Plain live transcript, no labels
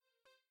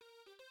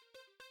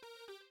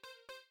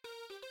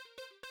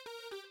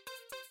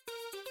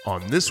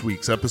on this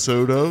week's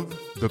episode of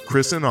The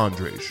Chris and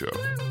Andre Show.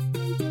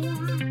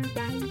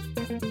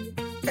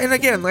 And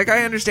again, like,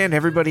 I understand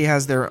everybody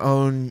has their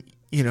own,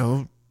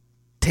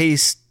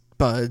 taste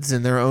buds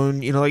and their own,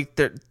 like,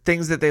 their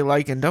things that they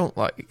like and don't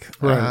like.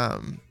 Right.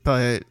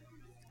 But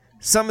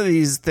some of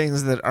these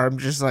things that I'm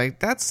just like,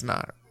 that's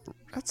not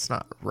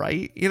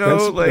right.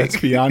 That's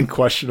beyond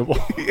questionable.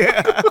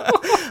 Yeah.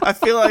 I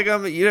feel like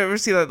you ever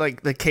see that,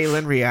 like, the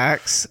Kaylin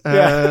Reacts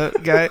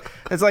guy?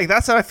 It's like,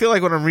 that's how I feel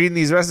like when I'm reading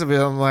these recipes.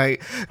 I'm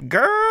like,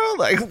 girl,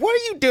 like, what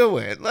are you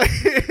doing? Like,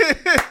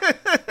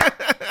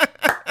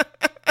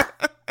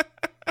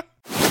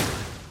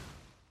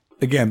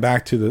 again,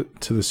 back to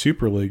the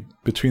Super League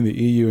between the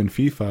EU and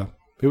FIFA,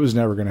 it was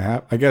never going to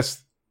happen.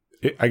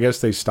 I guess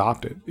they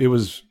stopped it.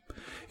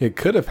 It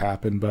could have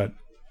happened, but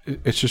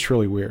it's just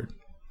really weird.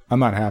 I'm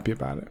not happy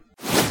about it.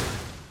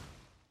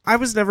 I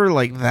was never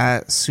like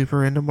that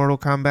super into Mortal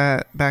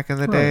Kombat back in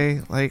the day.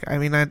 Like, I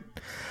mean,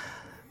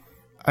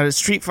 I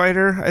Street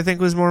Fighter, I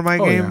think, was more my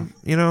game.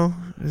 Yeah.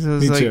 It was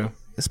Me like, too.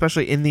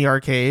 Especially in the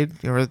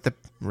arcade, or the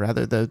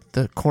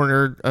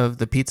corner of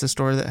the pizza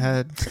store that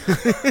had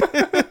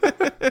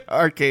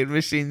arcade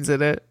machines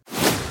in it.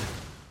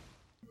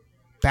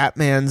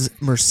 Batman's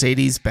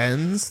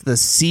Mercedes-Benz, the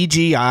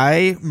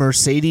CGI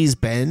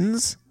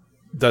Mercedes-Benz.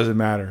 Doesn't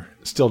matter.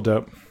 Still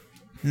dope.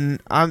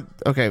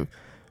 Okay.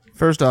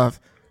 First off,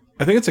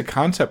 I think it's a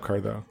concept car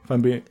though,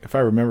 if I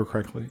remember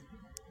correctly.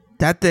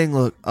 that thing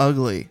looked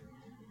ugly.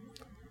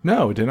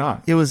 No, it did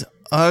not. It was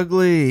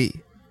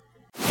ugly.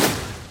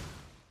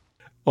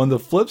 On the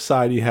flip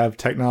side, you have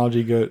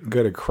technology go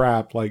to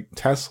crap like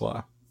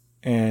Tesla.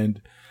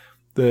 And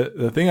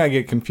the thing I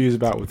get confused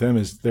about with them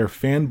is they're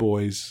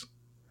fanboys.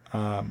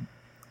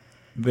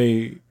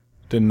 They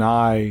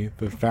deny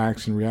the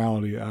facts and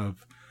reality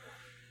of,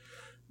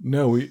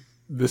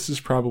 this is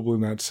probably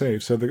not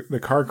safe. So the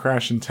car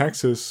crash in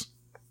Texas,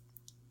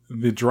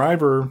 the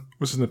driver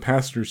was in the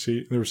passenger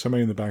seat. There was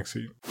somebody in the back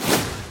seat.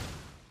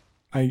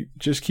 I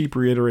just keep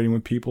reiterating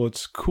with people,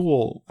 it's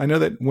cool. I know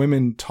that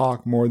women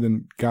talk more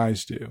than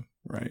guys do,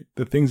 right?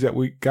 The things that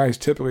we guys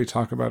typically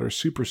talk about are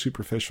super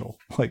superficial,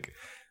 like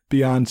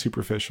beyond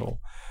superficial.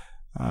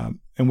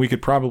 And we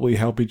could probably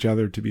help each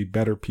other to be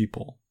better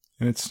people.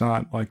 And it's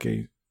not like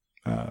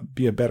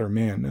be a better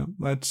man. No,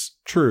 that's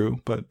true,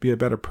 but be a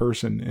better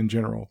person in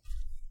general.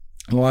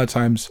 And a lot of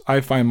times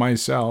I find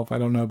myself, I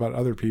don't know about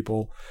other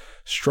people,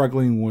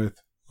 struggling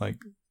with like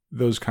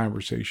those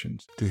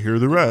conversations. To hear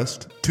the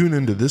rest, tune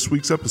into this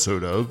week's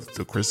episode of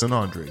The Chris and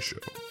Andre Show.